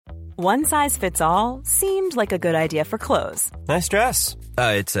One size fits all seemed like a good idea for clothes. Nice dress.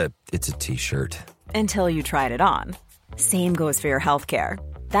 It's a t-shirt. Until you tried it on. Same goes for your healthcare.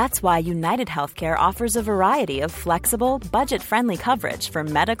 That's why United Healthcare offers a variety of flexible, budget-friendly coverage for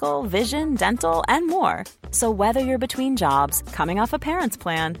medical, vision, dental, and more. So whether you're between jobs, coming off a parent's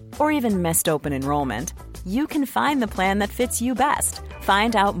plan, or even missed open enrollment, you can find the plan that fits you best.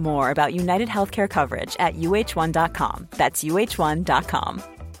 Find out more about United Healthcare coverage at uh1.com. That's uh1.com.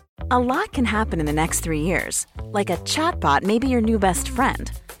 A lot can happen in the next 3 years. Like a chatbot may be your new best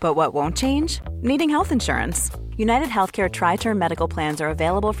friend. But what won't change? Needing health insurance. United Healthcare Tri-Term Medical Plans are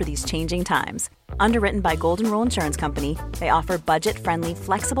available for these changing times. Underwritten by Golden Rule Insurance Company, they offer budget-friendly,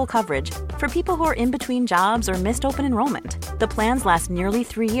 flexible coverage for people who are in between jobs or missed open enrollment. The plans last nearly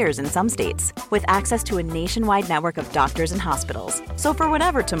 3 years in some states, with access to a nationwide network of doctors and hospitals. So for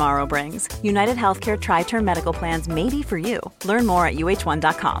whatever tomorrow brings, United Healthcare Tri-Term Medical Plans may be for you. Learn more at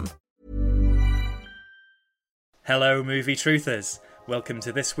uh1.com. Hello, movie truthers. Welcome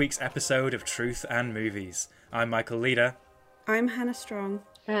to this week's episode of Truth and Movies. I'm Michael Leader. I'm Hannah Strong.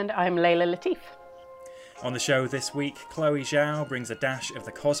 And I'm Layla Latif. On the show this week, Chloe Zhao brings a dash of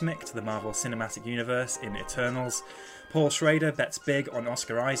the cosmic to the Marvel Cinematic Universe in Eternals. Paul Schrader bets big on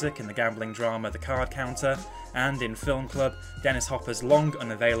Oscar Isaac in the gambling drama The Card Counter. And in Film Club, Dennis Hopper's long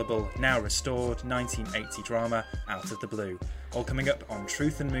unavailable, now restored 1980 drama Out of the Blue. All coming up on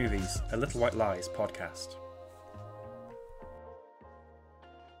Truth and Movies, a Little White Lies podcast.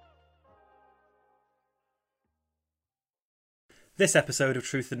 This episode of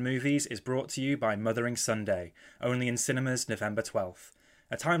Truth and Movies is brought to you by Mothering Sunday, only in cinemas November 12th.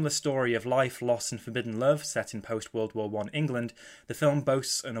 A timeless story of life, loss and forbidden love set in post-World War I England, the film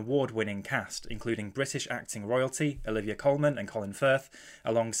boasts an award-winning cast, including British acting royalty Olivia Colman and Colin Firth,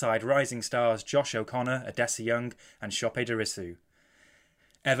 alongside rising stars Josh O'Connor, Odessa Young and Chope Dirisu.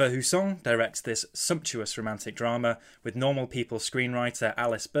 Eva Husson directs this sumptuous romantic drama, with Normal People screenwriter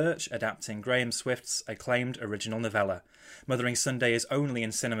Alice Birch adapting Graham Swift's acclaimed original novella. Mothering Sunday is only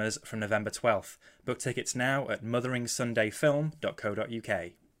in cinemas from November 12th. Book tickets now at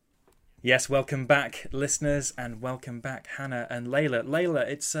motheringsundayfilm.co.uk. Yes, welcome back, listeners, and welcome back, Hannah and Layla. Layla,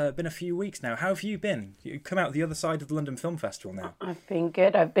 it's been a few weeks now. How have you been? You've come out the other side of the London Film Festival now. I've been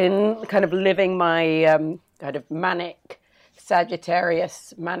good. I've been kind of living my kind of manic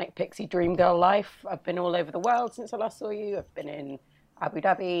Sagittarius, manic pixie dream girl life. I've been all over the world since I last saw you. I've been in Abu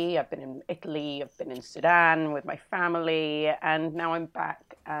Dhabi, I've been in Italy, I've been in Sudan with my family, and now I'm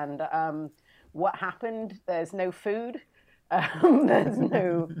back. And what happened? There's no food, there's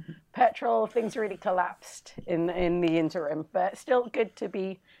no petrol. Things really collapsed in the interim, but still good to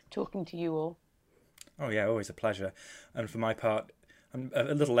be talking to you all. Oh yeah, always a pleasure. And for my part, I'm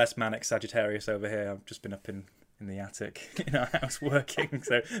a little less manic Sagittarius over here. I've just been up in the attic in our house working,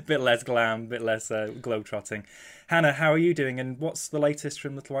 so a bit less glam, a bit less globe-trotting. Hannah, how are you doing, and what's the latest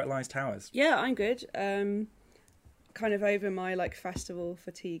from Little White Lies Towers? Yeah, I'm good. Kind of over my festival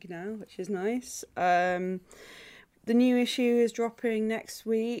fatigue now, which is nice. The new issue is dropping next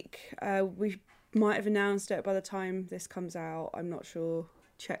week. We might have announced it by the time this comes out. I'm not sure.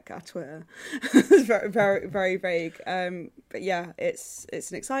 Check our Twitter. It's very, very, very vague. But yeah, it's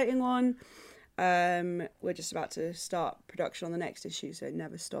an exciting one. We're just about to start production on the next issue, so it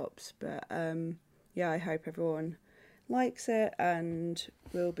never stops. But yeah, I hope everyone likes it, and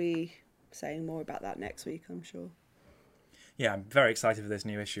we'll be saying more about that next week, I'm sure. Yeah, I'm very excited for this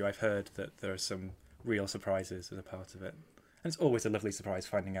new issue. I've heard that there are some real surprises as a part of it. And it's always a lovely surprise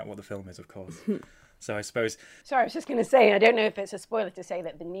finding out what the film is, of course. So I suppose... Sorry, I was just going to say, I don't know if it's a spoiler to say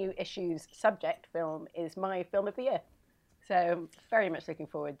that the new issue's subject film is my film of the year. So very much looking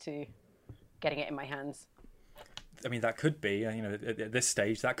forward to getting it in my hands. I mean, that could be, at this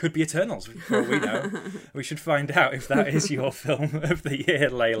stage, that could be Eternals, for all we know. We should find out if that is your film of the year,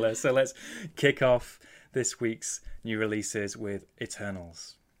 Layla. So let's kick off this week's new releases with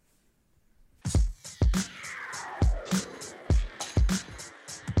Eternals.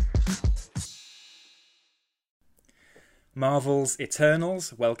 Marvel's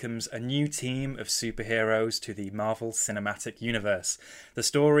Eternals welcomes a new team of superheroes to the Marvel Cinematic Universe. The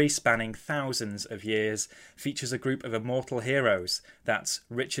story, spanning thousands of years, features a group of immortal heroes. That's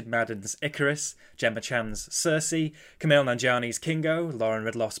Richard Madden's Icarus, Gemma Chan's Cersei, Kumail Nanjiani's Kingo, Lauren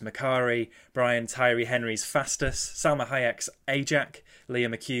Ridloff's Makari, Brian Tyree Henry's Fastus, Salma Hayek's Ajak, Leah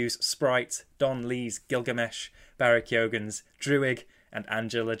McHugh's Sprite, Don Lee's Gilgamesh, Barry Keoghan's Druig, and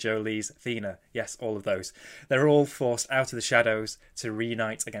Angela Jolie's Athena. Yes, all of those. They're all forced out of the shadows to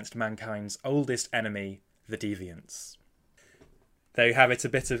reunite against mankind's oldest enemy, the Deviants. There you have it, a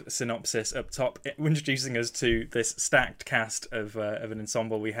bit of synopsis up top, introducing us to this stacked cast of an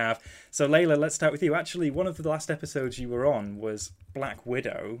ensemble we have. So, Layla, let's start with you. Actually, one of the last episodes you were on was Black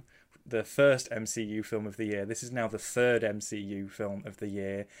Widow, the first MCU film of the year. This is now the third MCU film of the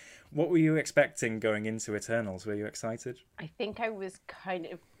year. What were you expecting going into Eternals? Were you excited? I think I was kind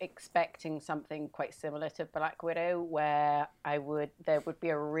of expecting something quite similar to Black Widow, where there would be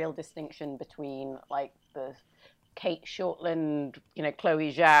a real distinction between like the Kate Shortland,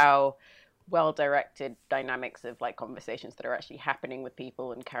 Chloe Zhao, well-directed dynamics of like conversations that are actually happening with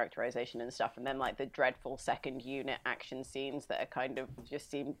people and characterization and stuff, and then like the dreadful second unit action scenes that are kind of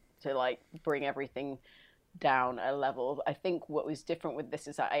just seem to like bring everything down a level. I think what was different with this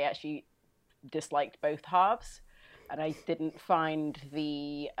is that I actually disliked both halves, and I didn't find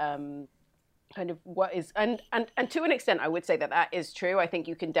the kind of what is and to an extent I would say that is true. I think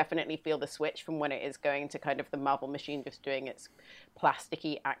you can definitely feel the switch from when it is going to kind of the Marvel machine just doing its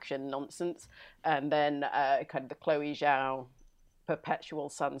plasticky action nonsense, and then kind of the Chloe Zhao perpetual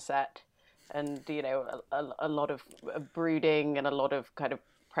sunset, and a lot of brooding and a lot of kind of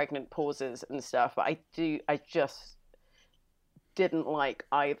pregnant pauses and stuff. But I just didn't like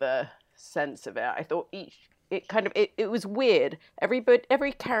either sense of it. I thought it was weird.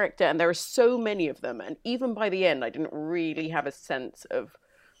 Every character, and there are so many of them, and even by the end I didn't really have a sense of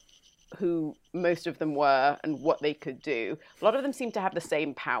who most of them were and what they could do. A lot of them seemed to have the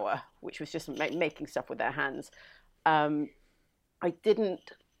same power, which was just making stuff with their hands. I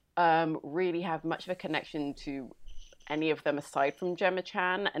didn't really have much of a connection to any of them aside from Gemma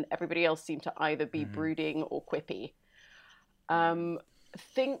Chan, and everybody else seemed to either be brooding or quippy.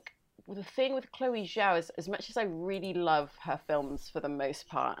 The thing with Chloe Zhao is, as much as I really love her films for the most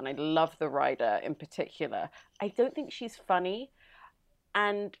part, and I love The Rider in particular, I don't think she's funny.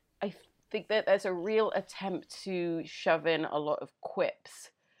 And I think that there's a real attempt to shove in a lot of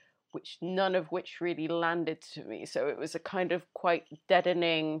quips, none of which really landed to me. So it was a kind of quite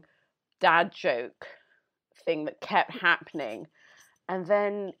deadening dad joke thing that kept happening. And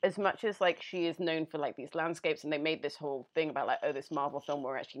then, as much as like she is known for like these landscapes, and they made this whole thing about like, oh, this Marvel film,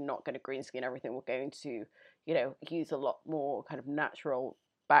 we're actually not going to green screen everything. We're going to, use a lot more kind of natural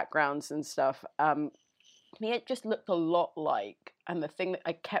backgrounds and stuff. To me, it just looked a lot like, and the thing that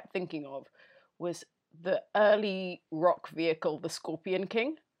I kept thinking of was the early rock vehicle, the Scorpion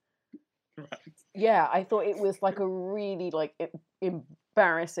King. Right. Yeah, I thought it was like a really like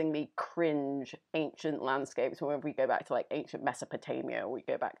embarrassingly cringe ancient landscapes. When we go back to like ancient Mesopotamia, we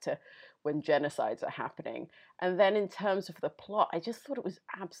go back to when genocides are happening. And then in terms of the plot, I just thought it was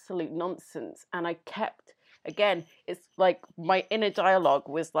absolute nonsense. And I kept, again, it's like my inner dialogue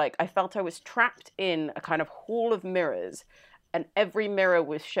was like, I felt I was trapped in a kind of hall of mirrors, and every mirror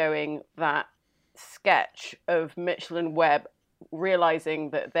was showing that sketch of Mitchell and Webb realizing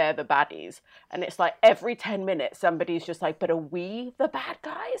that they're the baddies, and it's like every 10 minutes somebody's just like, but are we the bad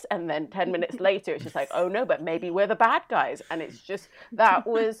guys? And then 10 minutes later it's just like, oh no, but maybe we're the bad guys. And it's just, that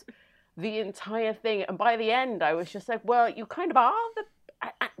was the entire thing. And by the end I was just like, well, you kind of are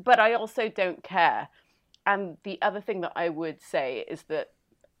but I also don't care. And the other thing that I would say is that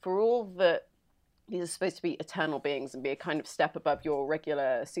for all that these are supposed to be eternal beings and be a kind of step above your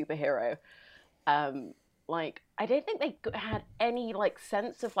regular superhero, like, I don't think they had any, like,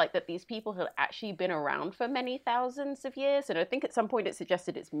 sense of, like, that these people had actually been around for many thousands of years. And I think at some point it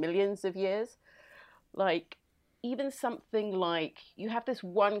suggested it's millions of years. Like, even something like, you have this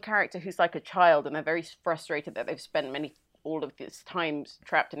one character who's like a child, and they're very frustrated that they've spent all of this time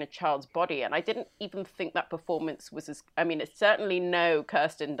trapped in a child's body. And I didn't even think that performance was it's certainly no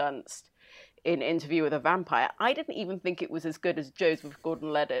Kirsten Dunst in Interview with a Vampire. I didn't even think it was as good as Joseph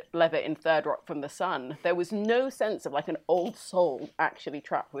Gordon-Levitt in Third Rock from the Sun. There was no sense of like an old soul actually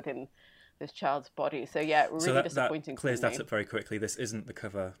trapped within this child's body. So yeah, really disappointing. That clears that up very quickly. This isn't the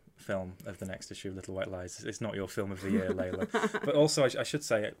cover film of the next issue of Little White Lies. It's not your film of the year, Layla. But also, I should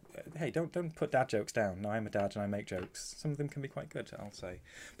say, hey, don't put dad jokes down. No, I'm a dad and I make jokes. Some of them can be quite good, I'll say.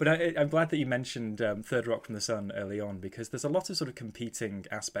 But I'm glad that you mentioned Third Rock from the Sun early on, because there's a lot of sort of competing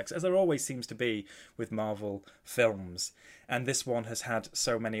aspects, as there always seems to be with Marvel films. And this one has had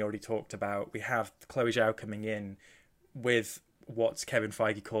so many already talked about. We have Chloe Zhao coming in with what Kevin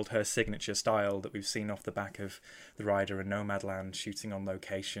Feige called her signature style that we've seen off the back of The Rider and Nomadland, shooting on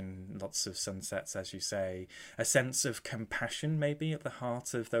location, lots of sunsets, as you say. A sense of compassion maybe at the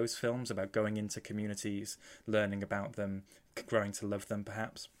heart of those films, about going into communities, learning about them, growing to love them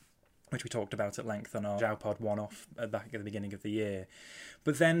perhaps, which we talked about at length on our Zhao Pod one-off back at the beginning of the year.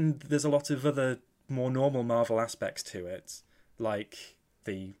 But then there's a lot of other more normal Marvel aspects to it, like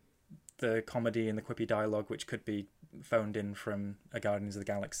the comedy and the quippy dialogue, which could be phoned in from a Guardians of the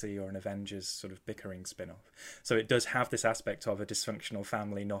Galaxy or an Avengers sort of bickering spin-off. So it does have this aspect of a dysfunctional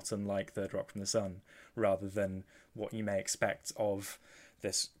family, not unlike Third Rock from the Sun, rather than what you may expect of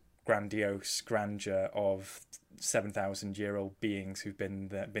this grandiose grandeur of 7,000-year-old beings who've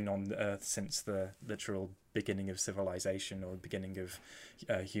been on the Earth since the literal beginning of civilization or beginning of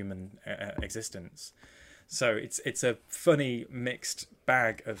human existence. So it's a funny mixed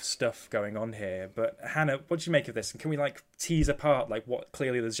bag of stuff going on here. But Hannah, what do you make of this? And can we tease apart what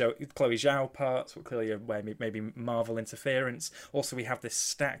clearly there's Chloe Zhao parts, what clearly where maybe Marvel interference. Also, we have this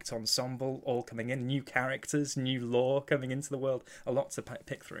stacked ensemble all coming in, new characters, new lore coming into the world. A lot to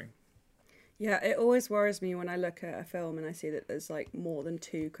pick through. Yeah, it always worries me when I look at a film and I see that there's more than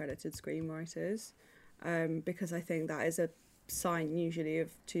 2 credited screenwriters, because I think that is a sign usually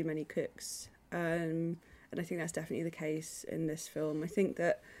of too many cooks. And I think that's definitely the case in this film. I think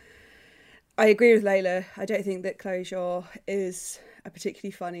that I agree with Layla. I don't think that Chloe Zhao is a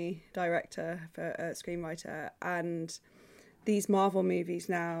particularly funny director for a screenwriter. And these Marvel movies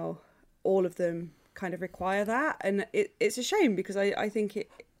now, all of them kind of require that. And it's a shame because I think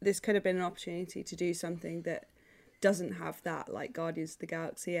this could have been an opportunity to do something that doesn't have that Guardians of the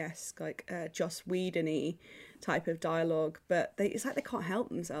Galaxy-esque, Joss Whedon-y type of dialogue, but it's they can't help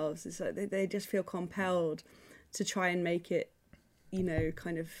themselves. It's they just feel compelled to try and make it,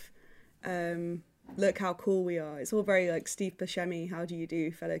 kind of look how cool we are. It's all very Steve Buscemi, how do you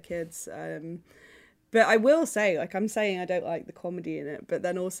do, fellow kids? But I will say, I'm saying I don't like the comedy in it, but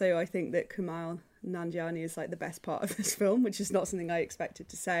then also I think that Kumail Nanjiani is the best part of this film, which is not something I expected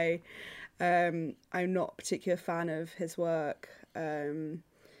to say. I'm not a particular fan of his work,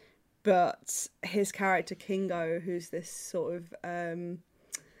 but his character Kingo, who's this sort of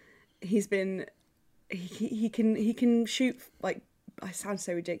he can shoot I sound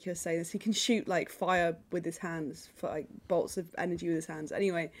so ridiculous saying this. He can shoot fire with his hands, for bolts of energy with his hands.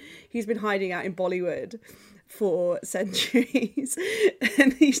 Anyway, he's been hiding out in Bollywood for centuries,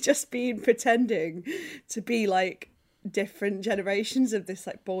 and he's just been pretending to be different generations of this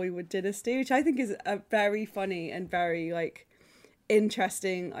Bollywood dynasty, which I think is a very funny and very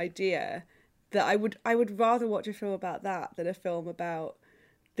interesting idea. That I would rather watch a film about that than a film about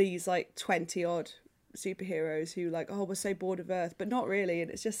these 20 odd superheroes who we're so bored of Earth, but not really. And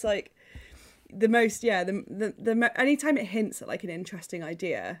it's just the most anytime it hints at an interesting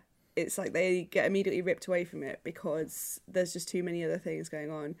idea, it's they get immediately ripped away from it because there's just too many other things going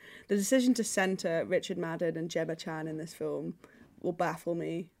on. The decision to centre Richard Madden and Gemma Chan in this film will baffle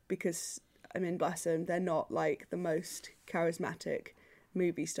me because, bless them, they're not the most charismatic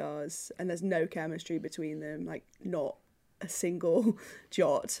movie stars, and there's no chemistry between them, not a single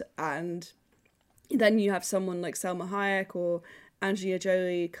jot. And then you have someone like Selma Hayek or Angelina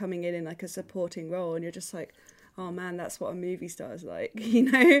Jolie coming in a supporting role, and you're just oh man, that's what a movie star is like.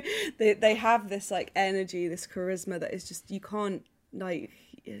 They have this energy, this charisma that is just, you can't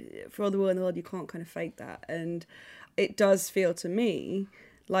for all the world in the world, you can't kind of fake that. And it does feel to me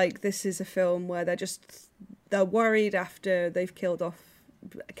this is a film where they're worried after they've killed off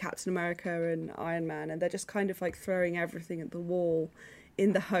Captain America and Iron Man, and they're just kind of throwing everything at the wall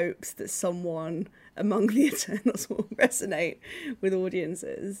in the hopes that someone among the Eternals will resonate with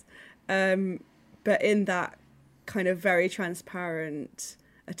audiences. But in that kind of very transparent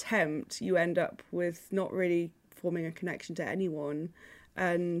attempt, you end up with not really forming a connection to anyone,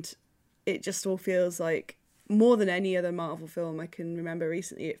 and it just all feels more than any other Marvel film I can remember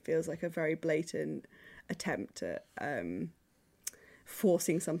recently, it feels a very blatant attempt at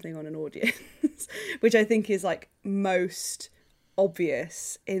forcing something on an audience, which I think is most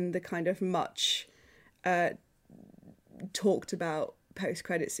obvious in the kind of much talked about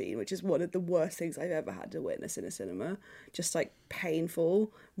post-credit scene, which is one of the worst things I've ever had to witness in a cinema. Just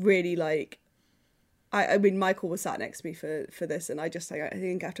painful, really I mean, Michael was sat next to me for this, and I just I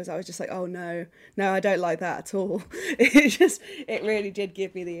think afterwards I was just oh no, I don't like that at all. It really did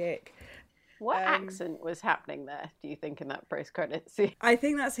give me the ick. What accent was happening there, do you think, in that post-credit scene? I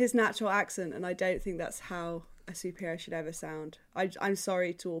think that's his natural accent, and I don't think that's how a superhero should ever sound. I'm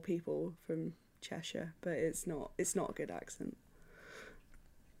sorry to all people from Cheshire, but it's not a good accent.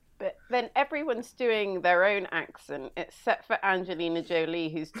 But then everyone's doing their own accent, except for Angelina Jolie,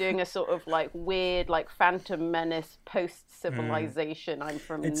 who's doing a sort of weird, Phantom Menace post-civilization. I'm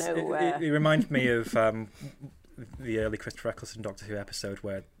from nowhere. It reminds me of the early Christopher Eccleston Doctor Who episode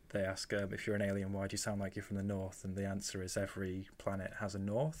where they ask, if you're an alien, why do you sound like you're from the North? And the answer is every planet has a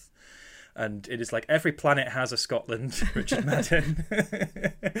North. And it is every planet has a Scotland, Richard Madden.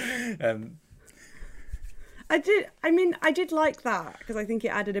 I did like that because I think it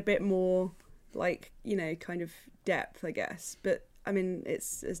added a bit more like, you know, kind of depth, I guess. But I mean,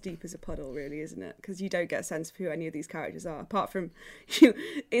 it's as deep as a puddle, really, isn't it? Because you don't get a sense of who any of these characters are, apart from you.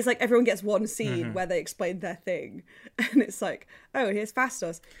 It's like everyone gets one scene where they explain their thing, and it's like, oh, here's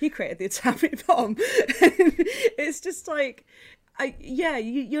Fastos. He created the atomic bomb. It's just like,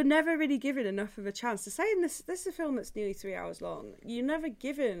 you're never really given enough of a chance to say. In this is a film that's nearly 3 hours long. You're never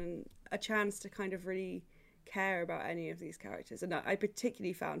given a chance to kind of really care about any of these characters, and I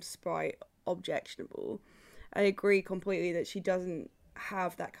particularly found Sprite objectionable. I agree completely that she doesn't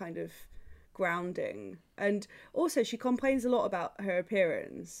have that kind of grounding. And also, she complains a lot about her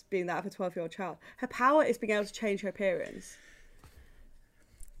appearance, being that of a 12-year-old child. Her power is being able to change her appearance.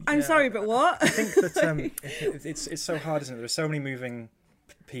 I'm sorry, but what? I think that it's so hard, isn't it? There are so many moving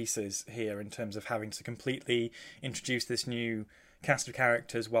pieces here in terms of having to completely introduce this new cast of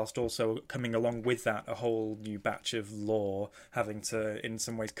characters whilst also coming along with that a whole new batch of lore, having to in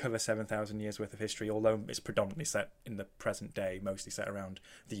some ways cover 7,000 years worth of history, although it's predominantly set in the present day, mostly set around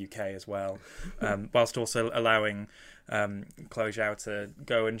the UK as well, whilst also allowing Chloe Zhao to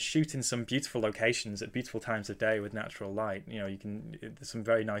go and shoot in some beautiful locations at beautiful times of day with natural light. You know, there's some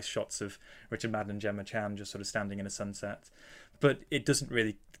very nice shots of Richard Madden and Gemma Chan just sort of standing in a sunset, but it doesn't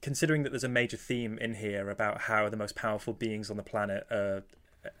really, considering that there's a major theme in here about how the most powerful beings on the planet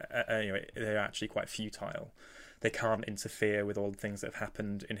anyway, they're actually quite futile. They can't interfere with all the things that have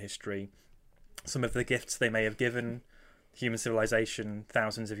happened in history. Some of the gifts they may have given human civilization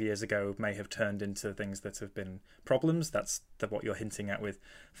thousands of years ago may have turned into things that have been problems. That's what you're hinting at with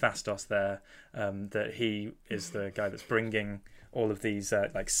Fastos there, that he is the guy that's bringing all of these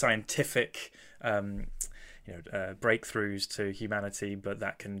like scientific breakthroughs to humanity, but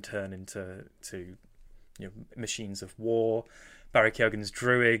that can turn into machines of war. Barry Keoghan's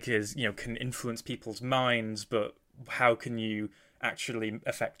Druig can influence people's minds, but how can you actually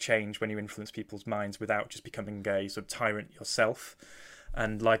affect change when you influence people's minds without just becoming a sort of tyrant yourself?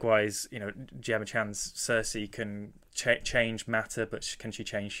 And likewise, Gemma Chan's Cersei can change matter, but can she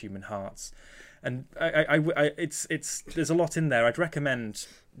change human hearts? And it's there's a lot in there. I'd recommend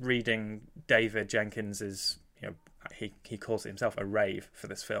reading David Jenkins's, he calls it himself a rave for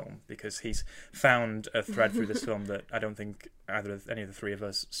this film, because he's found a thread through this film that I don't think any of the three of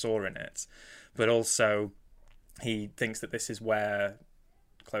us saw in it. But also, he thinks that this is where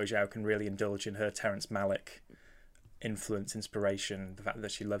Chloe Zhao can really indulge in her Terrence Malick influence, inspiration, the fact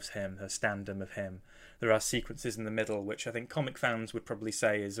that she loves him, her stand-up of him. There are sequences in the middle which I think comic fans would probably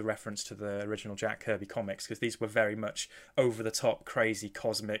say is a reference to the original Jack Kirby comics, because these were very much over-the-top, crazy,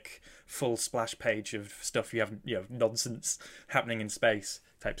 cosmic, full splash page of stuff you have, nonsense happening in space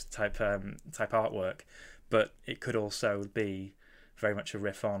type artwork. But it could also be very much a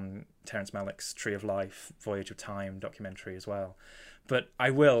riff on Terrence Malick's Tree of Life, Voyage of Time documentary as well. But I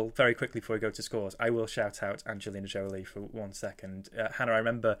will, very quickly before we go to scores, I will shout out Angelina Jolie for 1 second. Hannah, I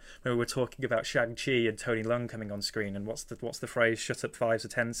remember when we were talking about Shang-Chi and Tony Leung coming on screen, and what's the phrase, shut up 5s or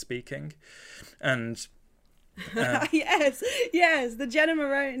 10s speaking? And yes, the Jenna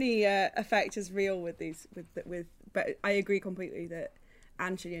Maroney effect is real with these, but I agree completely that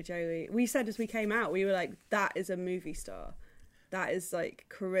Angelina Jolie, we said as we came out, we were like, that is a movie star. That is like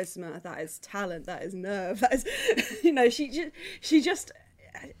charisma, that is talent, that is nerve, that is, she just,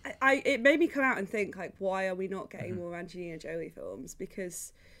 it made me come out and think, like, why are we not getting more Angelina Jolie films?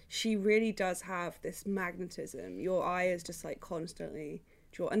 Because she really does have this magnetism. Your eye is just like constantly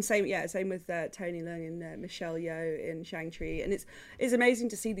drawn. And same with Tony Leung and Michelle Yeoh in Shang-Chi. And it's amazing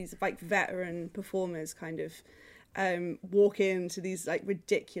to see these like veteran performers kind of walk into these like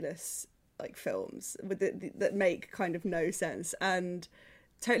ridiculous like films that make kind of no sense and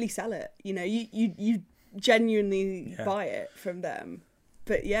totally sell it. You genuinely buy it from them.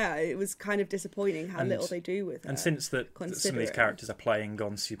 But yeah, it was kind of disappointing how little they do with her. And since that some of these characters are playing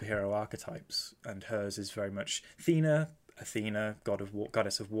on superhero archetypes, and hers is very much Athena,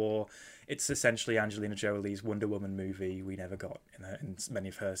 goddess of war. It's essentially Angelina Jolie's Wonder Woman movie we never got in many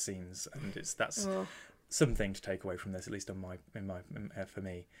of her scenes, and that's something to take away from this, at least for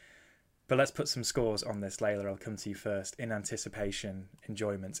me. But let's put some scores on this. Layla, I'll come to you first. In anticipation,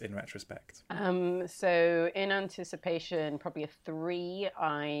 enjoyment, in retrospect. So in anticipation, probably a 3.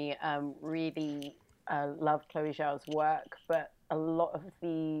 I really love Chloe Zhao's work, but a lot of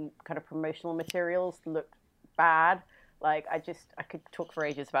the kind of promotional materials looked bad. Like, I could talk for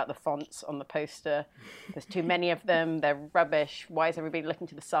ages about the fonts on the poster. There's too many of them. They're rubbish. Why is everybody looking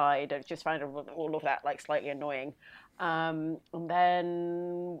to the side? I just find all of that like slightly annoying. And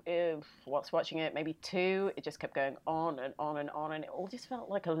then whilst watching it, maybe 2, it just kept going on and on and on, and it all just felt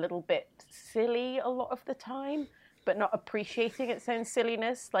like a little bit silly a lot of the time. but not appreciating its own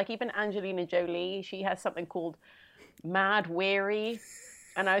silliness. Like even Angelina Jolie, she has something called Mad Weary.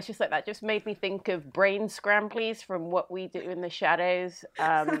 And I was just like, that just made me think of Brain Scramblies from What We Do in the Shadows.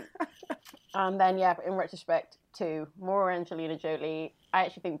 And then, yeah, in retrospect, too, more Angelina Jolie. I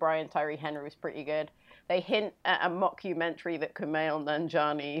actually think Brian Tyree Henry was pretty good. They hint at a mockumentary that Kumail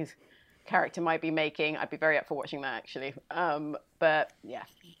Nanjiani's character might be making. I'd be very up for watching that, actually. But, yeah,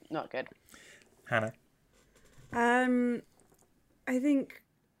 not good. Hannah? I think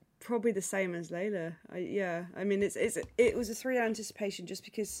probably the same as Layla. I mean, it was a 3 anticipation just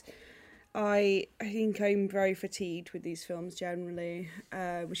because I think I'm very fatigued with these films generally,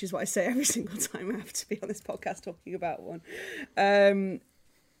 which is what I say every single time I have to be on this podcast talking about one. And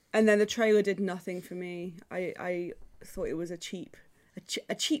then the trailer did nothing for me. I thought it was a cheap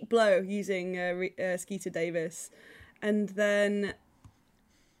blow using Skeeter Davis, and then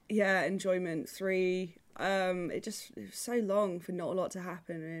Enjoyment 3. It was so long for not a lot to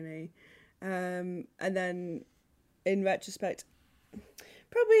happen really, and then in retrospect,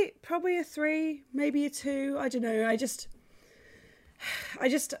 probably a 3, maybe a 2. I don't know. I just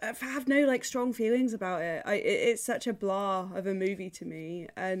have no like strong feelings about it. It's such a blah of a movie to me,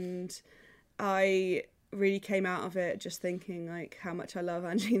 and I really came out of it just thinking like how much I love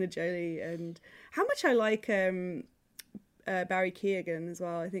Angelina Jolie and how much I like Barry Keoghan as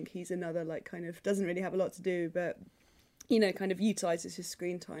well. I think he's another like kind of doesn't really have a lot to do, but kind of utilizes his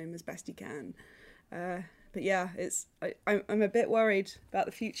screen time as best he can. But yeah, I'm a bit worried about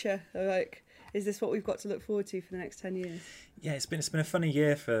the future. Like, is this what we've got to look forward to for the next 10 years? Yeah, it's been a funny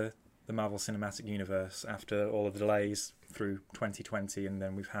year for the Marvel Cinematic Universe after all of the delays through 2020, and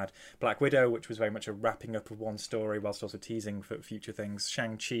then we've had Black Widow, which was very much a wrapping up of one story whilst also teasing for future things.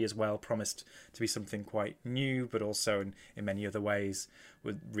 Shang-Chi as well promised to be something quite new, but also in many other ways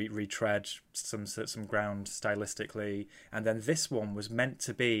would retread some ground stylistically. And then this one was meant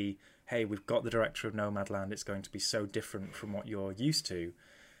to be, hey, we've got the director of Nomadland, it's going to be so different from what you're used to.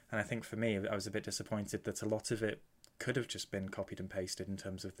 And I think for me, I was a bit disappointed that a lot of it could have just been copied and pasted in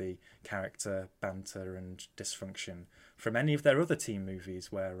terms of the character banter and dysfunction from any of their other team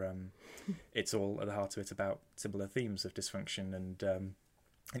movies where it's all at the heart of it about similar themes of dysfunction and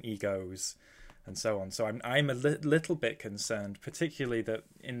egos and so on. So I'm a little bit concerned, particularly that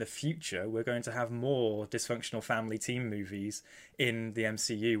in the future we're going to have more dysfunctional family team movies in the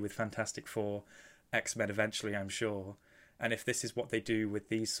MCU with Fantastic Four, X-Men eventually, I'm sure. And if this is what they do with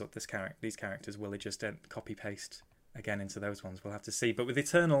these characters, will they just copy paste again into those ones? We'll have to see. But with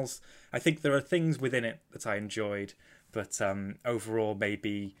Eternals, I think there are things within it that I enjoyed, but overall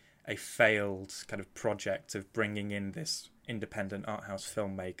maybe a failed kind of project of bringing in this independent art house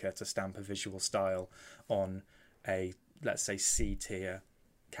filmmaker to stamp a visual style on a, let's say, C-tier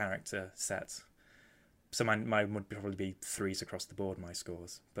character set. So mine would probably be 3s across the board, my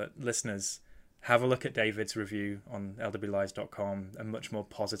scores. But listeners, have a look at David's review on lwlies.com, a much more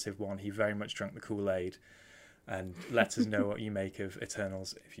positive one. He very much drank the Kool-Aid. And let us know what you make of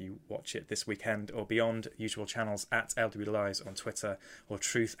Eternals if you watch it this weekend or beyond. Usual channels at LWLies on Twitter or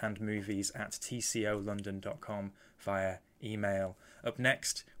truthandmovies at tcolondon.com via email. Up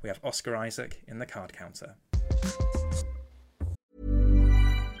next, we have Oscar Isaac in The Card Counter.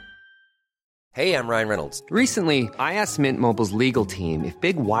 Hey, I'm Ryan Reynolds. Recently, I asked Mint Mobile's legal team if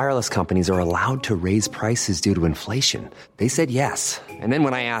big wireless companies are allowed to raise prices due to inflation. They said yes. And then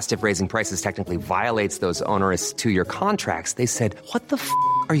when I asked if raising prices technically violates those onerous 2-year contracts, they said, "What the f***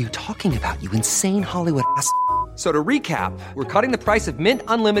 are you talking about, you insane Hollywood ass?" So to recap, we're cutting the price of Mint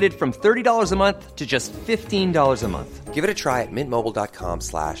Unlimited from $30 a month to just $15 a month. Give it a try at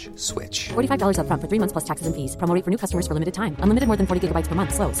mintmobile.com/switch. $45 up front for 3 months plus taxes and fees. Promo rate for new customers for limited time. Unlimited more than 40 gigabytes per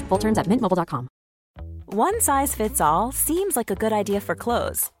month. Slows full terms at mintmobile.com. One size fits all seems like a good idea for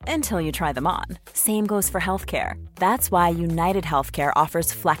clothes until you try them on. Same goes for healthcare. That's why United Healthcare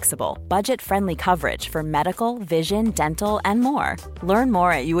offers flexible, budget-friendly coverage for medical, vision, dental, and more. Learn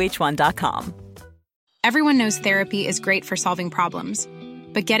more at uh1.com. Everyone knows therapy is great for solving problems,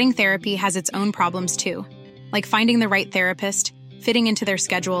 but getting therapy has its own problems too, like finding the right therapist, fitting into their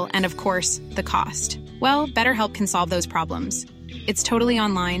schedule, and of course, the cost. Well, BetterHelp can solve those problems. It's totally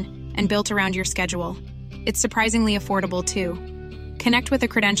online and built around your schedule. It's surprisingly affordable too. Connect with a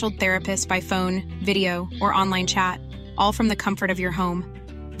credentialed therapist by phone, video, or online chat, all from the comfort of your home.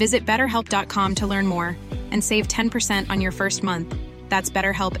 Visit BetterHelp.com to learn more and save 10% on your first month. That's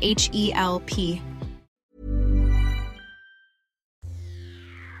BetterHelp, H-E-L-P.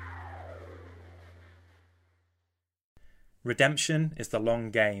 Redemption is the long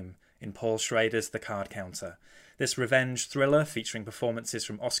game in Paul Schrader's The Card Counter. This revenge thriller, featuring performances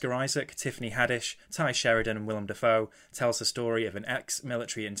from Oscar Isaac, Tiffany Haddish, Ty Sheridan and Willem Dafoe, tells the story of an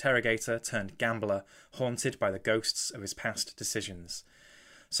ex-military interrogator turned gambler, haunted by the ghosts of his past decisions.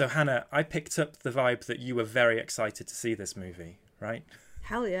 So Hannah, I picked up the vibe that you were very excited to see this movie, right?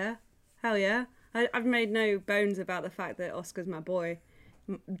 Hell yeah. Hell yeah. I've made no bones about the fact that Oscar's my boy.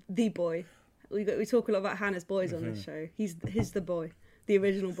 The boy. We talk a lot about Hannah's boys on this show. He's the boy. The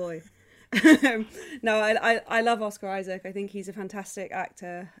original boy. No, I love Oscar Isaac. I think he's a fantastic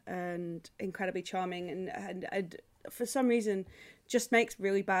actor and incredibly charming, and for some reason just makes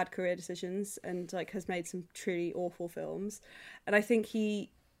really bad career decisions and like has made some truly awful films. And I think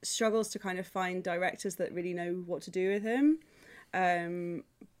he struggles to kind of find directors that really know what to do with him.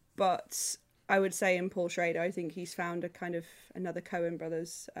 But I would say in Paul Schrader, I think he's found a kind of another Coen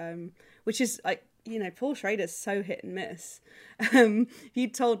brothers, which is like, you know, Paul Schrader's so hit and miss. If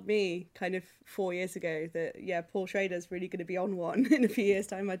you'd told me kind of 4 years ago that, yeah, Paul Schrader's really going to be on one in a few years'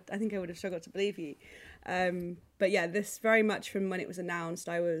 time, I think I would have struggled to believe you. But yeah, this very much from when it was announced,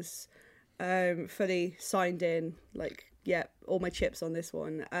 I was fully signed in, like, yeah, all my chips on this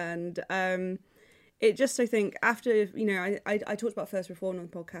one. And it just, I think, after, you know, I talked about First Reformed on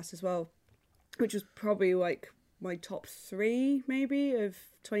the podcast as well, which was probably like my top 3 maybe of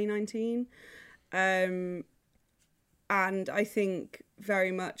 2019. And I think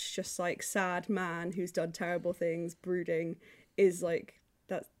very much just like sad man who's done terrible things, brooding, is like,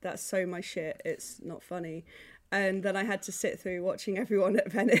 that's so my shit. It's not funny. And then I had to sit through watching everyone at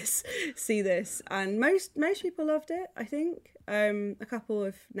Venice see this, and most people loved it, I think. A couple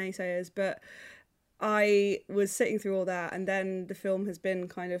of naysayers, but I was sitting through all that, and then the film has been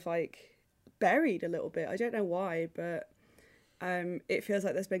kind of like buried a little bit. I don't know why, but it feels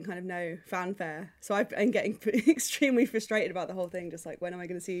like there's been kind of no fanfare. So I've been getting extremely frustrated about the whole thing, just like, when am I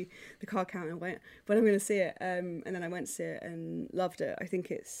going to see the car count, and when am I going to see it? And then I went to see it and loved it. I think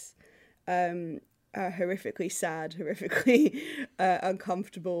it's a horrifically sad, horrifically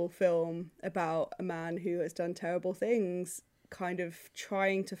uncomfortable film about a man who has done terrible things, kind of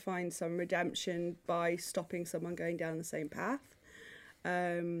trying to find some redemption by stopping someone going down the same path.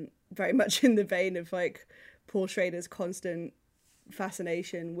 Very much in the vein of like Paul Schrader's constant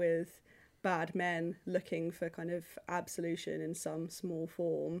fascination with bad men looking for kind of absolution in some small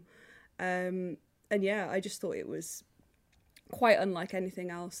form. And yeah, I just thought it was quite unlike anything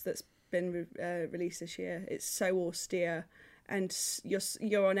else that's been released this year. It's so austere, and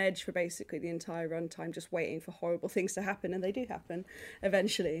you're on edge for basically the entire runtime, just waiting for horrible things to happen, and they do happen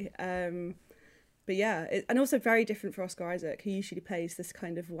eventually. But yeah, and also very different for Oscar Isaac, who usually plays this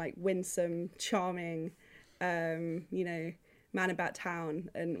kind of like winsome, charming, you know, man about town,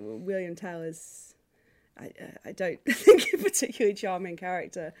 and William Tell is, I don't think, a particularly charming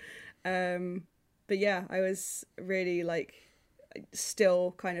character. But yeah, I was really like,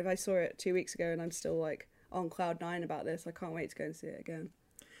 still kind of, I saw it 2 weeks ago, and I'm still like on cloud 9 about this. I can't wait to go and see it again.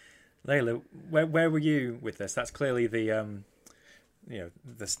 Layla, where were you with this? That's clearly the you know,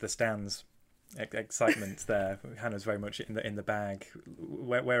 the stands excitement there. Hannah's very much in the bag.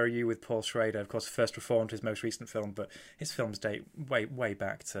 Where are you with Paul Schrader? Of course, First Reformed, his most recent film, but his films date way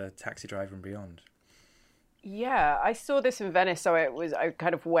back to Taxi Driver and beyond. Yeah, I saw this in Venice, so I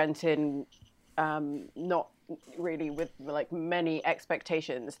kind of went in not really with like many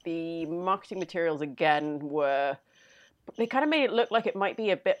expectations. The marketing materials again they kind of made it look like it might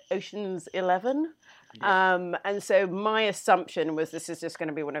be a bit Ocean's 11. Yeah. And so my assumption was this is just going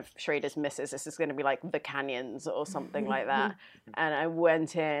to be one of Schrader's misses. This is going to be like The Canyons or something like that. And I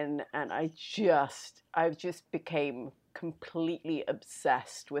went in and I just became completely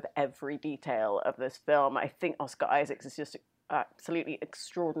obsessed with every detail of this film. I think Oscar Isaac is just absolutely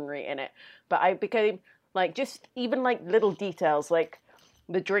extraordinary in it. But I became like, just even like little details, like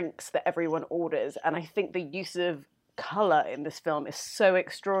the drinks that everyone orders. And I think the use of color in this film is so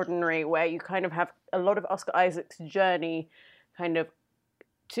extraordinary, where you kind of have a lot of Oscar Isaac's journey kind of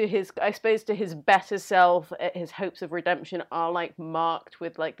to his, I suppose, to his better self, his hopes of redemption are like marked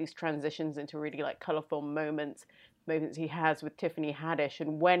with like these transitions into really like colorful moments he has with Tiffany Haddish.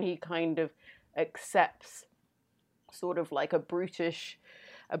 And when he kind of accepts sort of like a brutish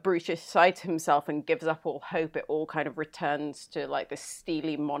side to himself and gives up all hope, it all kind of returns to like this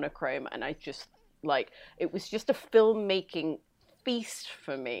steely monochrome. And I just like, it was just a filmmaking feast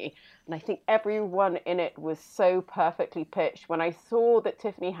for me. And I think everyone in it was so perfectly pitched. When I saw that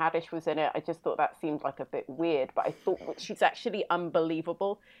Tiffany Haddish was in it, I just thought that seemed like a bit weird, but I thought she's actually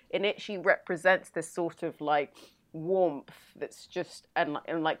unbelievable in it. She represents this sort of like warmth that's just, and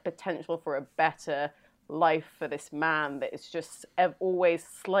like potential for a better life for this man that is just always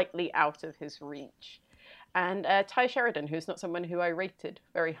slightly out of his reach. And Ty Sheridan, who's not someone who I rated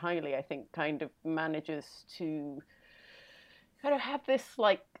very highly, I think kind of manages to kind of have this,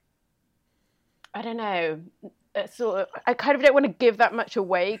 like, I don't know, sort of, I kind of don't want to give that much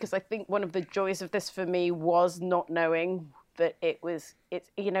away, because I think one of the joys of this for me was not knowing that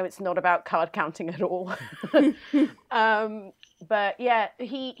it's not about card counting at all. But yeah,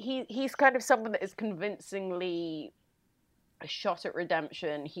 he's kind of someone that is convincingly a shot at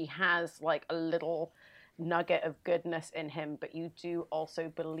redemption. He has like a little nugget of goodness in him, but you do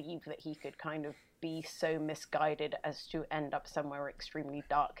also believe that he could kind of be so misguided as to end up somewhere extremely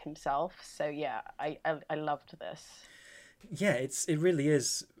dark himself. So yeah, I loved this. Yeah, it really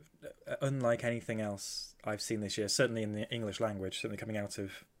is unlike anything else I've seen this year, certainly in the English language, certainly coming out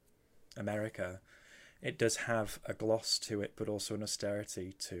of America. It does have a gloss to it, but also an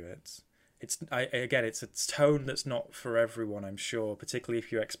austerity to it. It's a tone that's not for everyone, I'm sure, particularly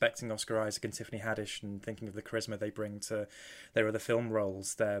if you're expecting Oscar Isaac and Tiffany Haddish and thinking of the charisma they bring to their other film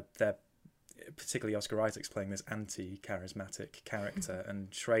roles. They're particularly Oscar Isaac's playing this anti-charismatic character,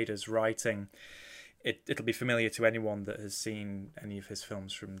 and Schrader's writing, it'll be familiar to anyone that has seen any of his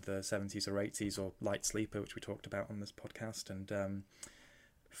films from the 70s or 80s, or Light Sleeper, which we talked about on this podcast, and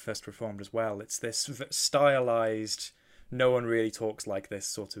First Reformed as well. It's this stylized, no one really talks like this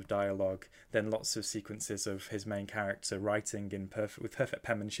sort of dialogue, then lots of sequences of his main character writing with perfect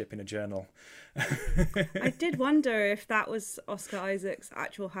penmanship in a journal. I did wonder if that was Oscar Isaac's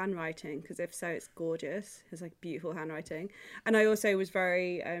actual handwriting, because if so, it's gorgeous. It's like beautiful handwriting. And I also was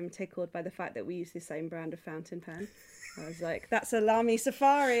very tickled by the fact that we use the same brand of fountain pen. I was like, that's a Lamy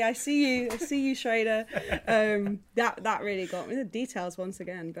Safari. I see you, Schrader. That really got me. The details once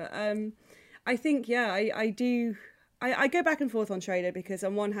again. But I think, yeah, I do. I go back and forth on Schrader, because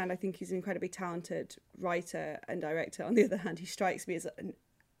on one hand, I think he's an incredibly talented writer and director. On the other hand, he strikes me as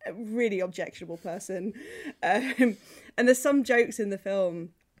a really objectionable person. And there's some jokes in the film.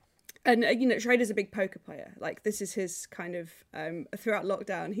 And, Schrader's a big poker player. Like, this is his kind of, throughout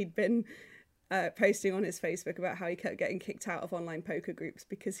lockdown, he'd been posting on his Facebook about how he kept getting kicked out of online poker groups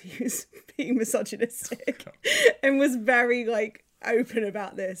because he was being misogynistic and was very, like, open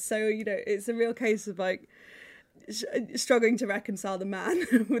about this. So, it's a real case of, like, struggling to reconcile the man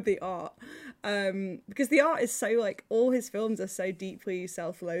with the art, because the art is so, like, all his films are so deeply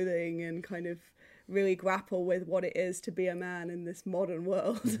self-loathing and kind of really grapple with what it is to be a man in this modern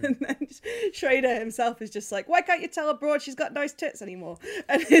world. And then Schrader himself is just like, why can't you tell a broad she's got nice tits anymore?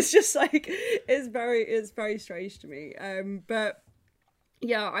 And it's just like, it's very strange to me. But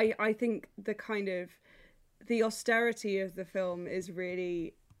yeah, I think the kind of the austerity of the film is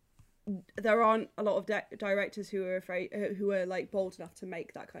really, there aren't a lot of directors who are like bold enough to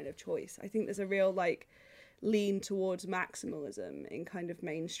make that kind of choice. I think there's a real like lean towards maximalism in kind of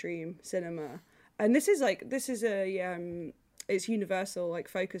mainstream cinema, and this is it's Universal, like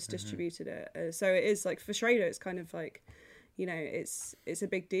Focus distributed it, so it is like, for Schrader it's kind of like, it's a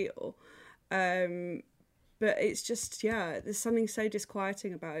big deal, but it's just, yeah, there's something so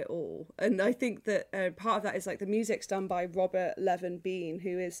disquieting about it all. And I think that part of that is like the music's done by Robert Levin Bean,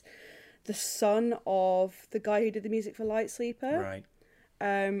 who is the son of the guy who did the music for Light Sleeper. Right.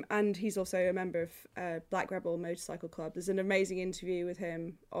 And he's also a member of Black Rebel Motorcycle Club. There's an amazing interview with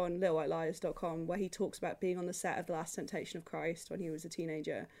him on littlewhiteliars.com where he talks about being on the set of The Last Temptation of Christ when he was a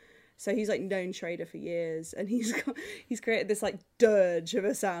teenager. So he's like known Schrader for years, and he's created this like dirge of a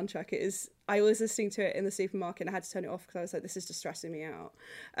soundtrack. It is. I was listening to it in the supermarket and I had to turn it off because I was like, this is just stressing me out.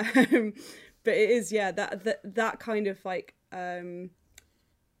 But it is, yeah, that kind of like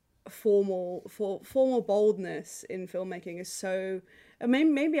formal boldness in filmmaking is so. I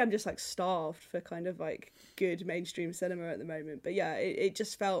mean, maybe I'm just like starved for kind of like good mainstream cinema at the moment. But yeah, it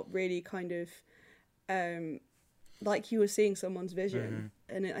just felt really kind of like you were seeing someone's vision.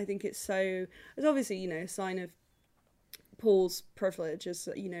 And I think it's obviously, a sign of Paul's privilege as,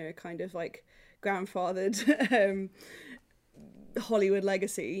 a kind of like grandfathered Hollywood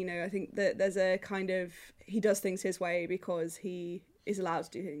legacy. I think that there's a kind of, he does things his way because he is allowed to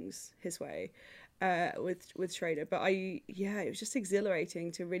do things his way with Schrader. But it was just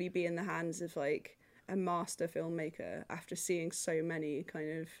exhilarating to really be in the hands of like a master filmmaker after seeing so many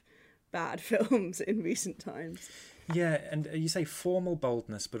kind of bad films in recent times. Yeah, and you say formal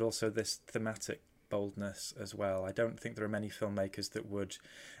boldness, but also this thematic boldness as well. I don't think there are many filmmakers that would,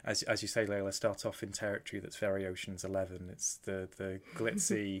 as you say, Layla, start off in territory that's very Ocean's 11. It's the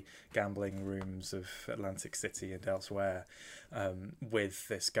glitzy gambling rooms of Atlantic City and elsewhere, with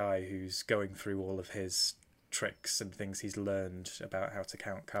this guy who's going through all of his tricks and things he's learned about how to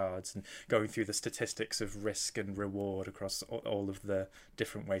count cards, and going through the statistics of risk and reward across all of the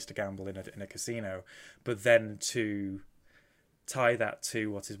different ways to gamble in a casino, but then to tie that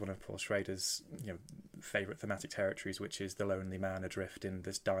to what is one of Paul Schrader's favourite thematic territories, which is the lonely man adrift in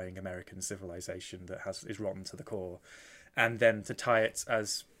this dying American civilization that is rotten to the core, and then to tie it,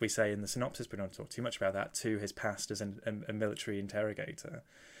 as we say in the synopsis, but we don't talk too much about that, to his past as a military interrogator.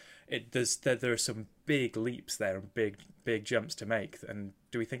 There are some big leaps there and big jumps to make. And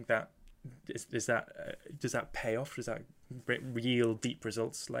do we think that does that pay off? Does that yield deep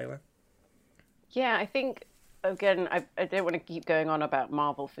results, Layla? Yeah, I think, again, I don't want to keep going on about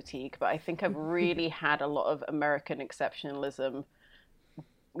Marvel fatigue, but I think I've really had a lot of American exceptionalism,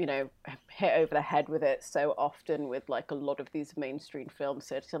 hit over the head with it so often with like a lot of these mainstream films.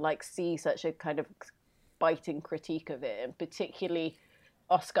 So to like see such a kind of biting critique of it, and particularly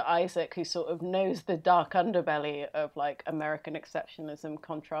Oscar Isaac, who sort of knows the dark underbelly of like American exceptionalism,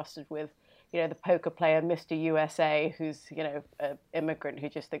 contrasted with, the poker player Mr. USA, who's, an immigrant who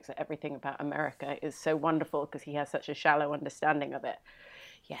just thinks that everything about America is so wonderful because he has such a shallow understanding of it.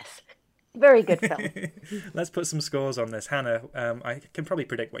 Yes, very good film. Let's put some scores on this. Hannah, I can probably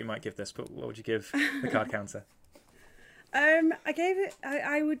predict what you might give this, but what would you give the card counter?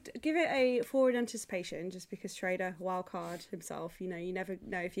 I would give it a forward anticipation, just because Schrader, wild card himself, you never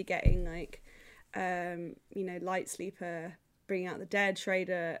know if you're getting like, light sleeper, bringing out the dead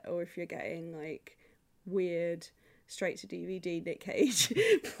Schrader, or if you're getting like weird straight to DVD Nick Cage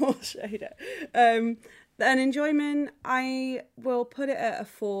Paul Schrader. And enjoyment, I will put it at a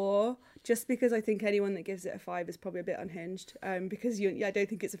 4, just because I think anyone that gives it a 5 is probably a bit unhinged. Because I don't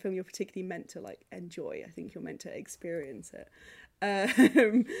think it's a film you're particularly meant to like enjoy. I think you're meant to experience it.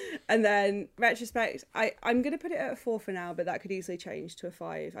 And then retrospect, I'm going to put it at a 4 for now, but that could easily change to a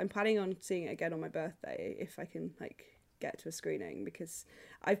 5. I'm planning on seeing it again on my birthday if I can like get to a screening, because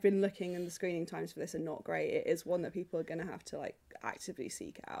I've been looking and the screening times for this are not great. It is one that people are going to have to like actively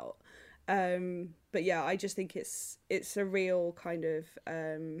seek out. But yeah, I just think it's a real kind of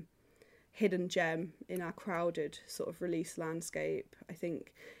hidden gem in our crowded sort of release landscape. I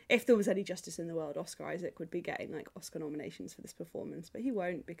think if there was any justice in the world, Oscar Isaac would be getting like Oscar nominations for this performance, but he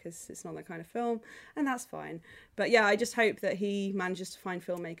won't, because it's not that kind of film, and that's fine. But yeah, I just hope that he manages to find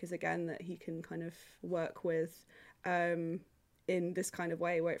filmmakers again that he can kind of work with in this kind of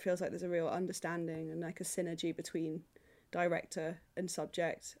way, where it feels like there's a real understanding and like a synergy between director and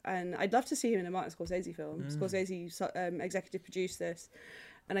subject. And I'd love to see him in a Martin Scorsese film. Scorsese executive produced this,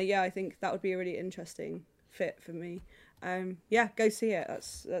 and I think that would be a really interesting fit for me. Go see it.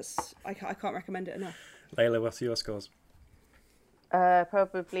 That's I can't recommend it enough. Layla, what's your scores?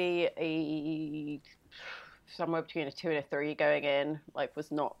 Probably somewhere between a 2 and a 3 going in. Like,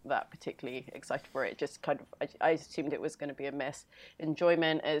 was not that particularly excited for it. Just kind of, I assumed it was going to be a miss.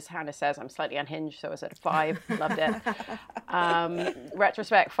 Enjoyment, as Hannah says, I'm slightly unhinged, so I was at a 5. Loved it.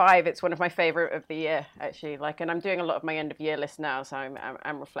 Retrospect, 5. It's one of my favorite of the year, actually. Like, and I'm doing a lot of my end of year list now, so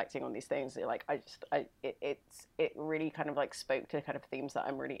I'm reflecting on these things. Like, it really kind of like spoke to kind of themes that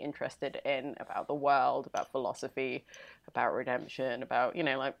I'm really interested in, about the world, about philosophy, about redemption, about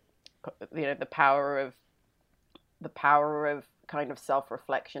the power of kind of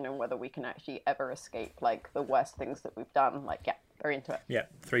self-reflection, and whether we can actually ever escape like the worst things that we've done. Like, yeah, very into it. Yeah,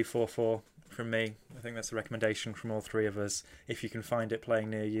 3-4-4 from me. I think that's a recommendation from all three of us. If you can find it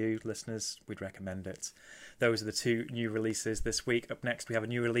playing near you, listeners, we'd recommend it. Those are the 2 new releases this week. Up next, we have a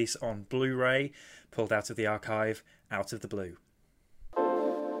new release on Blu-ray, pulled out of the archive, Out of the Blue.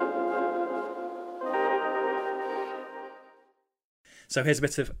 So here's a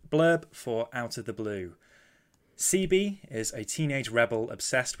bit of blurb for Out of the Blue. CB is a teenage rebel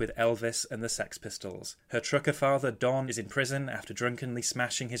obsessed with Elvis and the Sex Pistols. Her trucker father, Don, is in prison after drunkenly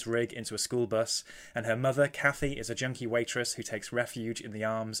smashing his rig into a school bus, and her mother, Kathy, is a junkie waitress who takes refuge in the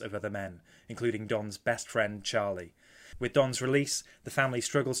arms of other men, including Don's best friend, Charlie. With Don's release, the family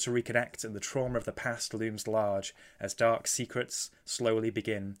struggles to reconnect, and the trauma of the past looms large as dark secrets slowly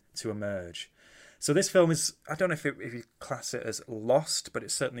begin to emerge. So this film is, I don't know if you class it as lost, but it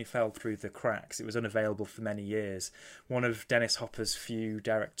certainly fell through the cracks. It was unavailable for many years. One of Dennis Hopper's few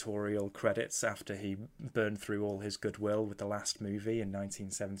directorial credits after he burned through all his goodwill with the last movie in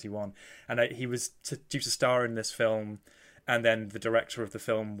 1971. And he was due to star in this film, and then the director of the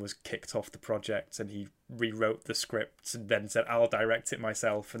film was kicked off the project, and he rewrote the script and then said, I'll direct it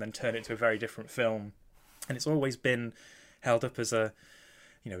myself, and then turn it into a very different film. And it's always been held up as a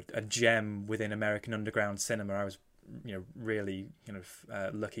gem within American underground cinema. I was, really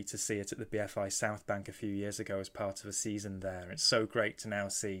lucky to see it at the BFI South Bank a few years ago as part of a season there. It's so great to now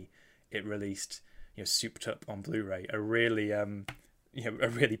see it released, souped up on Blu-ray. A really a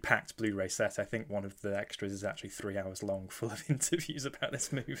really packed Blu-ray set. I think one of the extras is actually 3 hours long, full of interviews about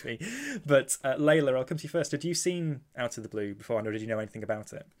this movie. But Layla, I'll come to you first. Had you seen Out of the Blue before, or did you know anything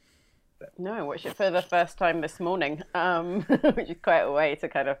about it? No, I watched it for the first time this morning, which is quite a way to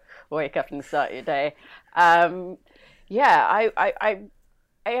kind of wake up and start your day.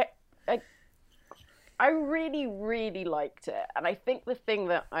 I really, really liked it. And I think the thing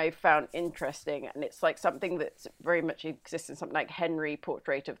that I found interesting, and it's like something that's very much exists in something like Henry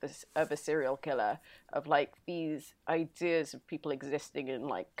Portrait of a Serial Killer, of like these ideas of people existing in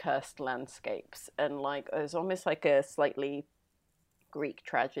like cursed landscapes. And like there's almost like a slightly Greek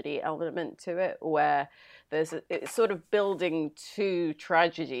tragedy element to it, where it's sort of building to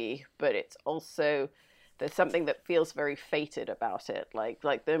tragedy, but it's also... there's something that feels very fated about it.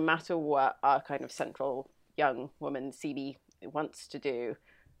 Like no matter what our kind of central young woman, CB, wants to do,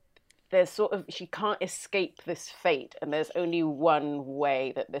 there's sort of, she can't escape this fate. And there's only one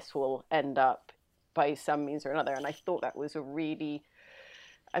way that this will end up by some means or another. And I thought that was a really,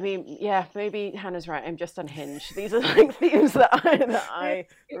 I mean, yeah, maybe Hannah's right. I'm just unhinged. These are like themes that I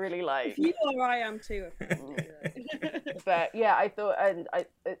really like. If you are, I am too. But yeah, I thought,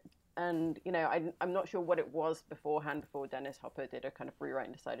 and you know, I'm not sure what it was beforehand, before Dennis Hopper did a kind of rewrite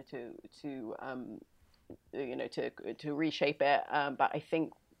and decided to reshape it. But I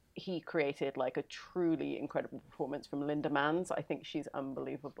think he created like a truly incredible performance from Linda Manz. I think she's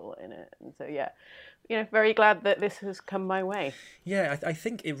unbelievable in it, and so yeah, you know, very glad that this has come my way. Yeah, I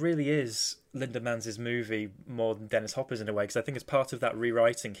think it really is Linda Manz's movie more than Dennis Hopper's in a way, because I think as part of that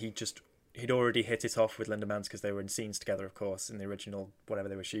rewriting, he'd already hit it off with Linda Manz because they were in scenes together, of course, in the original whatever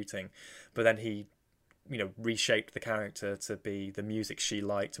they were shooting. But then he, reshaped the character to be the music she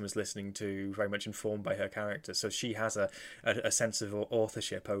liked and was listening to, very much informed by her character. So she has a sense of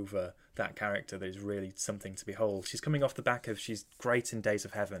authorship over that character that is really something to behold. She's coming off the back of, she's great in Days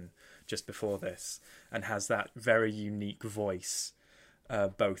of Heaven just before this, and has that very unique voice,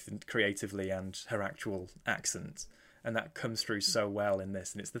 both creatively and her actual accent. And that comes through so well in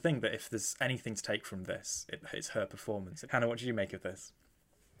this. And it's the thing that if there's anything to take from this, it's her performance. Hannah, what did you make of this?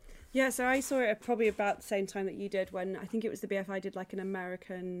 Yeah, so I saw it probably about the same time that you did, when I think it was the BFI did like an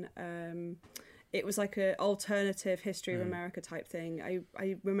American, it was like an alternative history of America type thing.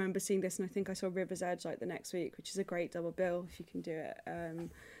 I remember seeing this, and I think I saw River's Edge like the next week, which is a great double bill if you can do it.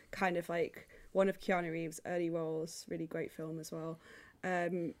 Kind of like one of Keanu Reeves' early roles, really great film as well.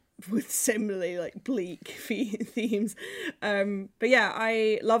 With similarly like bleak themes, but yeah,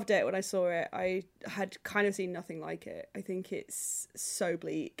 I loved it when I saw it. I had kind of seen nothing like it. I think it's so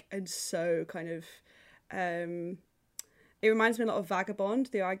bleak and so kind of it reminds me a lot of Vagabond,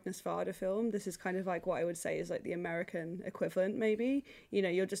 the Agnes Varda film. This is kind of like what I would say is like the American equivalent, maybe.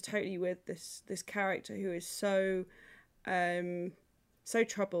 You're just totally with this character who is so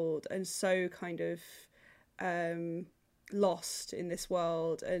troubled and so kind of lost in this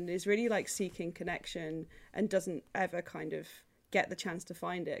world, and is really like seeking connection and doesn't ever kind of get the chance to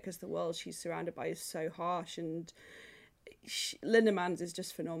find it because the world she's surrounded by is so harsh. And Linda Manz is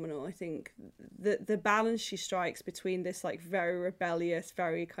just phenomenal. I think the balance she strikes between this like very rebellious,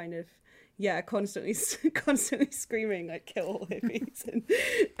 very kind of constantly screaming like kill all hippies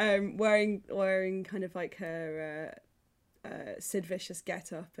and wearing kind of like her Sid Vicious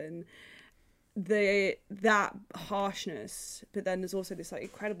getup, and that harshness, but then there's also this like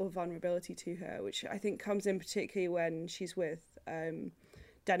incredible vulnerability to her, which I think comes in particularly when she's with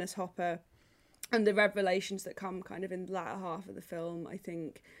Dennis Hopper, and the revelations that come kind of in the latter half of the film. I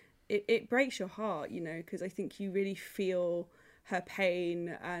think it breaks your heart, because I think you really feel her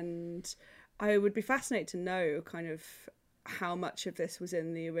pain, and I would be fascinated to know kind of how much of this was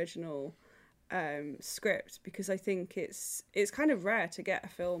in the original script, because I think it's kind of rare to get a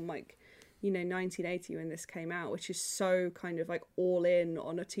film like 1980 when this came out, which is so kind of like all in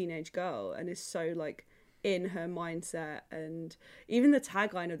on a teenage girl and is so like in her mindset. And even the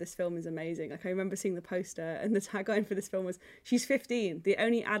tagline of this film is amazing. Like I remember seeing the poster, and the tagline for this film was, she's 15, the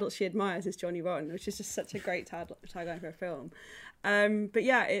only adult she admires is Johnny Rotten, which is just such a great tagline for a film. But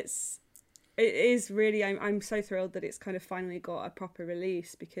yeah, it is really, I'm so thrilled that it's kind of finally got a proper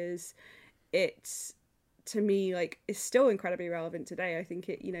release, because it's, to me, like, it's still incredibly relevant today. I think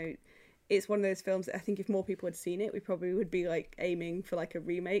it's one of those films that I think if more people had seen it, we probably would be like aiming for like a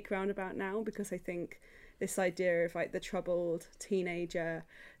remake roundabout now, because I think this idea of like the troubled teenager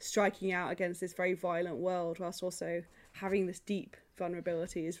striking out against this very violent world whilst also having this deep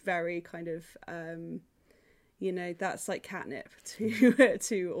vulnerability is very kind of that's like catnip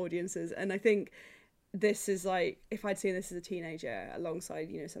to audiences. And I think this is like, if I'd seen this as a teenager alongside,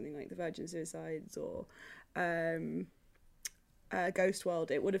 you know, something like The Virgin Suicides or Ghost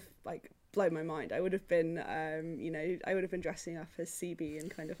World, it would have like blown my mind. I would have been, you know, I would have been dressing up as CB and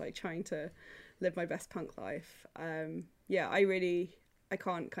kind of like trying to live my best punk life. Yeah, I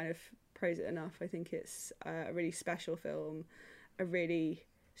can't kind of praise it enough. I think it's a really special film, a really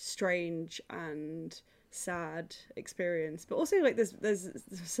strange and sad experience, but also like there's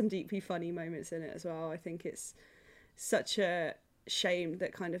some deeply funny moments in it as well. I think it's such a shame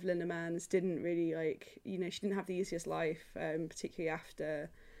that kind of Linda Manz didn't really, like, you know, she didn't have the easiest life, particularly after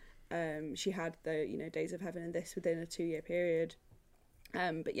she had the, you know, Days of Heaven and this within a 2-year period.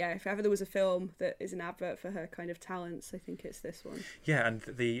 But yeah, if ever there was a film that is an advert for her kind of talents, I think it's this one. Yeah, and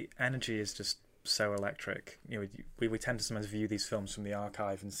the energy is just so electric. You know, we tend to sometimes view these films from the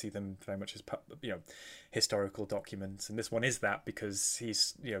archive and see them very much as, you know, historical documents, and this one is that because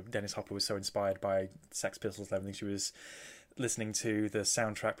he's, you know, Dennis Hopper was so inspired by Sex Pistols and everything. She was listening to the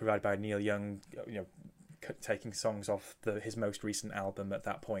soundtrack provided by Neil Young, you know, taking songs off his most recent album at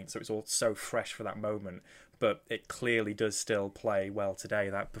that point, so it's all so fresh for that moment, but it clearly does still play well today.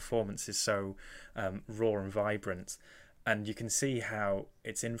 That performance is so raw and vibrant, and you can see how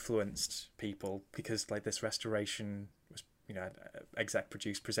it's influenced people, because like this restoration was, you know, exec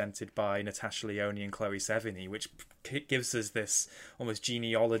produced, presented by Natasha Lyonne and Chloe Sevigny, which gives us this almost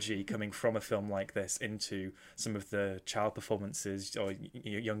genealogy coming from a film like this into some of the child performances or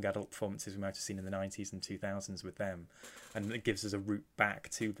young adult performances we might have seen in the 90s and 2000s with them, and it gives us a route back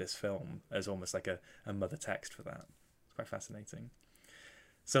to this film as almost like a mother text for that. It's quite fascinating.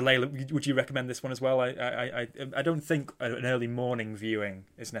 So Layla, would you recommend this one as well? I don't think an early morning viewing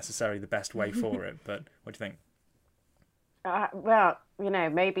is necessarily the best way for it, but what do you think? Well, you know,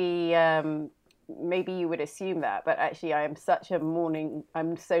 maybe you would assume that, but actually I'm so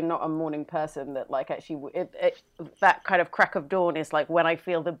not a morning person that like actually that kind of crack of dawn is like when I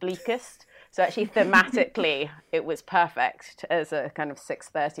feel the bleakest. So actually thematically it was perfect as a kind of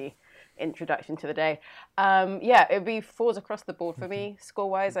 6:30 introduction to the day. Yeah, it falls across the board for me.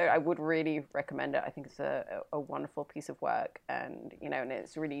 Score-wise, I would really recommend it. I think it's a wonderful piece of work, and you know, and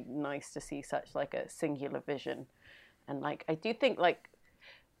it's really nice to see such like a singular vision. And like, I do think like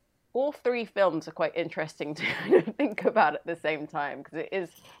all three films are quite interesting to think about at the same time, because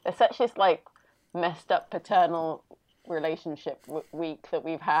there's such this like messed up paternal relationship week that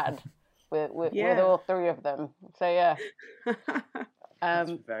we've had with all three of them. So yeah.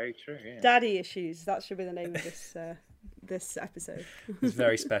 That's very true. Yeah. Daddy issues. That should be the name of this episode. This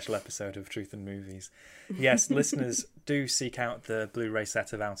very special episode of Truth and Movies. Yes, listeners, do seek out the Blu-ray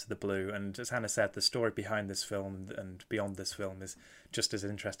set of Out of the Blue, and as Hannah said, the story behind this film and beyond this film is just as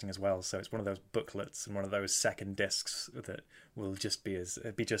interesting as well. So it's one of those booklets and one of those second discs that will just be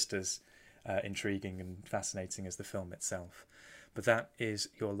just as intriguing and fascinating as the film itself. But that is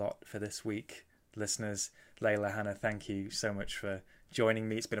your lot for this week, listeners. Layla, Hannah, thank you so much for joining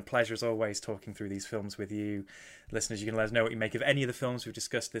me. It's been a pleasure as always talking through these films with you. Listeners, you can let us know what you make of any of the films we've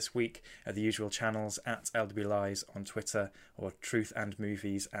discussed this week at the usual channels, at LW Lies on Twitter or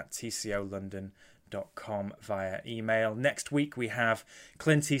truthandmovies@tcolondon.com via email. Next week we have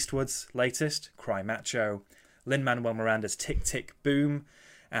Clint Eastwood's latest, Cry Macho, Lin-Manuel Miranda's Tick Tick Boom,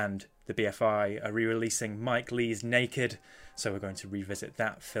 and the BFI are re-releasing Mike Leigh's Naked, so we're going to revisit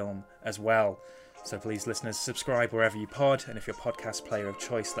that film as well. So please, listeners, subscribe wherever you pod, and if your podcast player of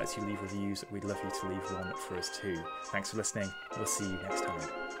choice lets you leave reviews, we'd love you to leave one for us too. Thanks for listening. We'll see you next time.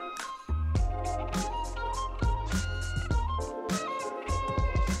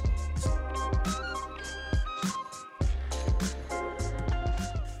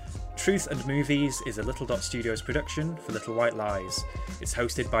 Truth and Movies is a Little Dot Studios production for Little White Lies. It's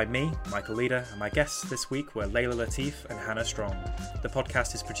hosted by me, Michael Leader, and my guests this week were Layla Latif and Hannah Strong. The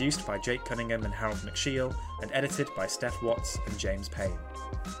podcast is produced by Jake Cunningham and Harold McShiel, and edited by Steph Watts and James Payne.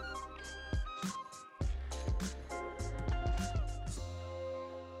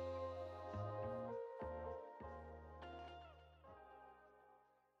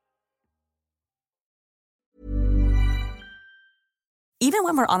 Even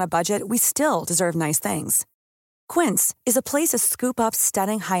when we're on a budget, we still deserve nice things. Quince is a place to scoop up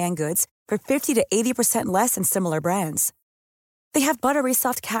stunning high-end goods for 50 to 80% less than similar brands. They have buttery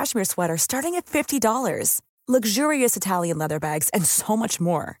soft cashmere sweaters starting at $50, luxurious Italian leather bags, and so much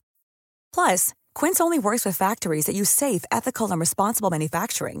more. Plus, Quince only works with factories that use safe, ethical, and responsible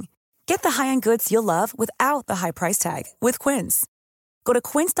manufacturing. Get the high-end goods you'll love without the high price tag with Quince. Go to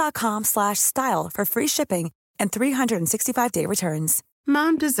quince.com/style for free shipping and 365-day returns.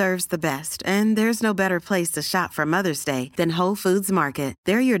 Mom deserves the best, and there's no better place to shop for Mother's Day than Whole Foods Market.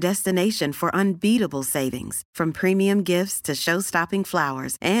 They're your destination for unbeatable savings, from premium gifts to show-stopping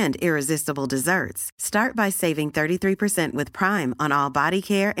flowers and irresistible desserts. Start by saving 33% with Prime on all body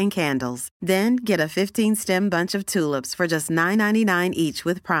care and candles. Then get a 15-stem bunch of tulips for just $9.99 each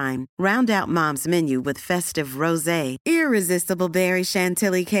with Prime. Round out Mom's menu with festive rosé, irresistible berry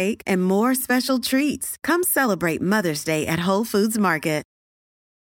chantilly cake, and more special treats. Come celebrate Mother's Day at Whole Foods Market